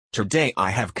Today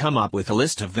I have come up with a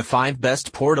list of the 5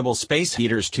 best portable space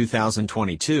heaters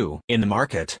 2022 in the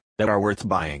market that are worth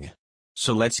buying.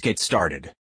 So let's get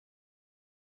started.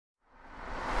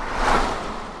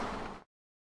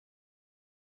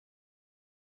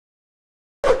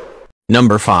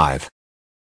 Number 5.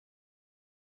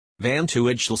 Van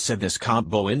Tuichel said this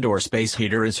combo indoor space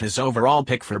heater is his overall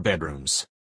pick for bedrooms.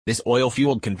 This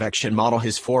oil-fueled convection model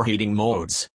has 4 heating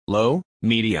modes: low,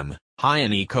 medium, high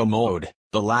and eco mode,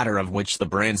 the latter of which the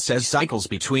brand says cycles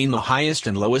between the highest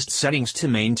and lowest settings to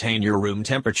maintain your room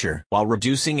temperature while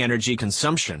reducing energy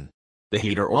consumption. The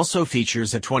heater also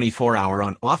features a 24-hour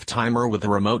on-off timer with a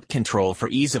remote control for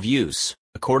ease of use,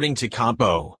 according to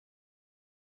Combo.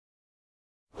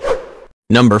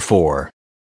 Number 4.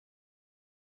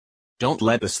 Don't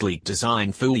let the sleek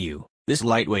design fool you. This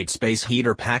lightweight space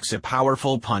heater packs a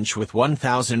powerful punch with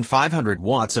 1,500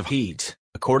 watts of heat,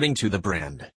 according to the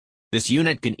brand. This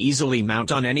unit can easily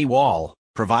mount on any wall,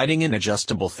 providing an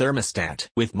adjustable thermostat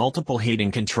with multiple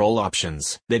heating control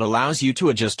options that allows you to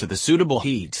adjust to the suitable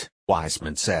heat,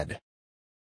 Wiseman said.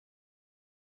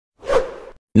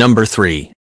 Number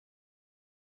 3.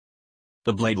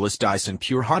 The bladeless Dyson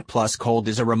Pure Hot Plus Cold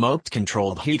is a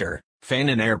remote-controlled heater, fan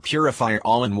and air purifier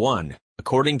all-in-one,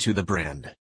 according to the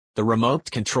brand. The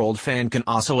remote-controlled fan can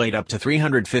oscillate up to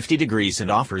 350 degrees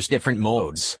and offers different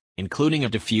modes, including a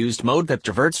diffused mode that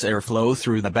diverts airflow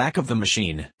through the back of the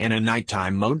machine and a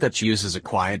nighttime mode that uses a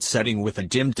quiet setting with a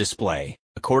dimmed display,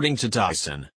 according to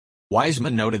Dyson.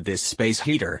 Wiseman noted this space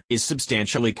heater is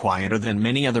substantially quieter than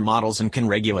many other models and can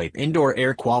regulate indoor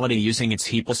air quality using its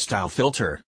HEPA-style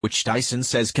filter, which Dyson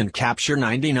says can capture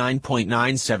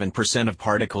 99.97% of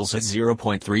particles at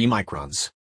 0.3 microns.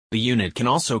 The unit can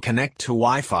also connect to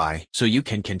Wi-Fi, so you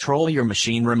can control your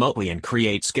machine remotely and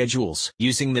create schedules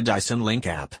using the Dyson Link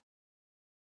app.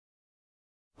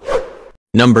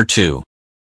 Number 2.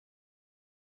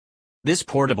 This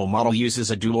portable model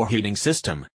uses a dual heating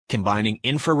system, combining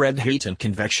infrared heat and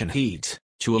convection heat,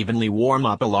 to evenly warm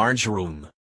up a large room.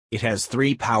 It has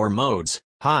 3 power modes: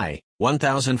 high,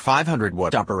 1,500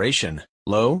 watt operation,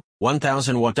 low,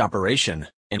 1,000 watt operation,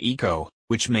 and eco,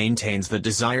 which maintains the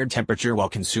desired temperature while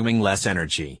consuming less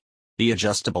energy. The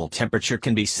adjustable temperature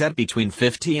can be set between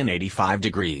 50 and 85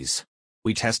 degrees.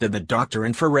 We tested the Dr.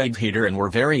 Infrared heater and were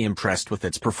very impressed with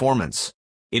its performance.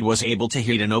 It was able to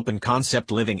heat an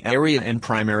open-concept living area and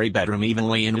primary bedroom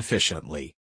evenly and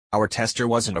efficiently. Our tester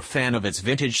wasn't a fan of its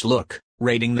vintage look,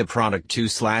 rating the product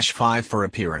 2/5 for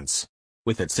appearance.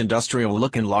 With its industrial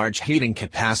look and large heating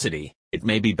capacity, it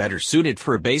may be better suited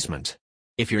for a basement.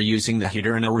 If you're using the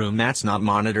heater in a room that's not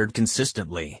monitored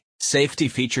consistently, safety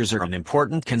features are an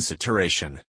important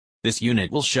consideration. This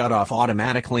unit will shut off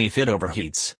automatically if it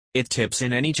overheats, it tips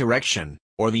in any direction,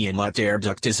 or the inlet air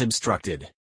duct is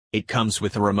obstructed. It comes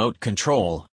with a remote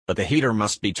control, but the heater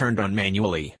must be turned on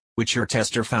manually, which your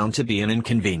tester found to be an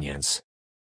inconvenience.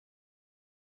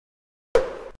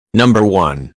 Number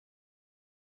 1.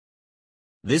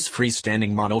 This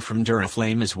freestanding model from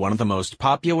Duraflame is one of the most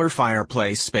popular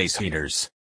fireplace space heaters.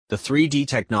 The 3D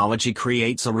technology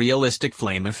creates a realistic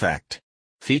flame effect.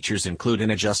 Features include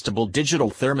an adjustable digital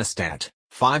thermostat,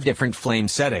 5 different flame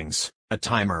settings, a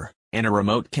timer, and a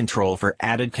remote control for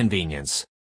added convenience.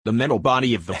 The metal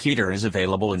body of the heater is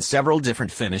available in several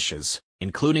different finishes,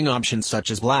 including options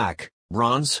such as black,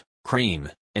 bronze,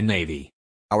 cream, and navy.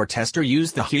 Our tester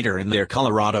used the heater in their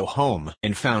Colorado home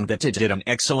and found that it did an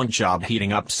excellent job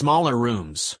heating up smaller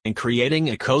rooms and creating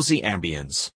a cozy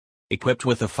ambience. Equipped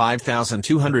with a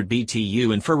 5,200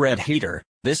 BTU infrared heater,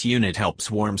 this unit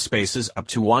helps warm spaces up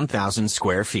to 1,000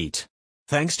 square feet.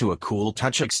 Thanks to a cool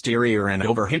touch exterior and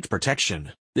overheat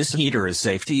protection, this heater is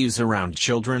safe to use around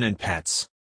children and pets.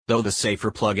 Though the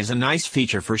safer plug is a nice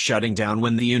feature for shutting down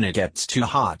when the unit gets too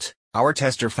hot, our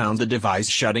tester found the device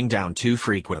shutting down too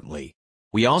frequently.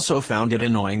 We also found it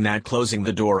annoying that closing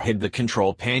the door hid the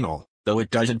control panel, though it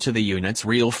does add to the unit's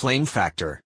real flame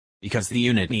factor. Because the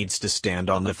unit needs to stand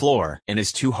on the floor and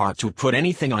is too hot to put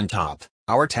anything on top,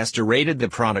 our tester rated the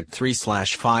product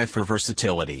 3/5 for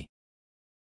versatility.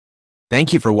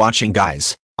 Thank you for watching,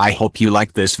 guys. I hope you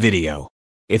liked this video.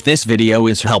 If this video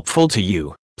is helpful to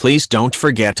you, please don't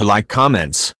forget to like,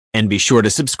 comments, and be sure to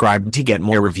subscribe to get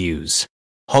more reviews.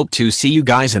 Hope to see you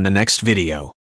guys in the next video.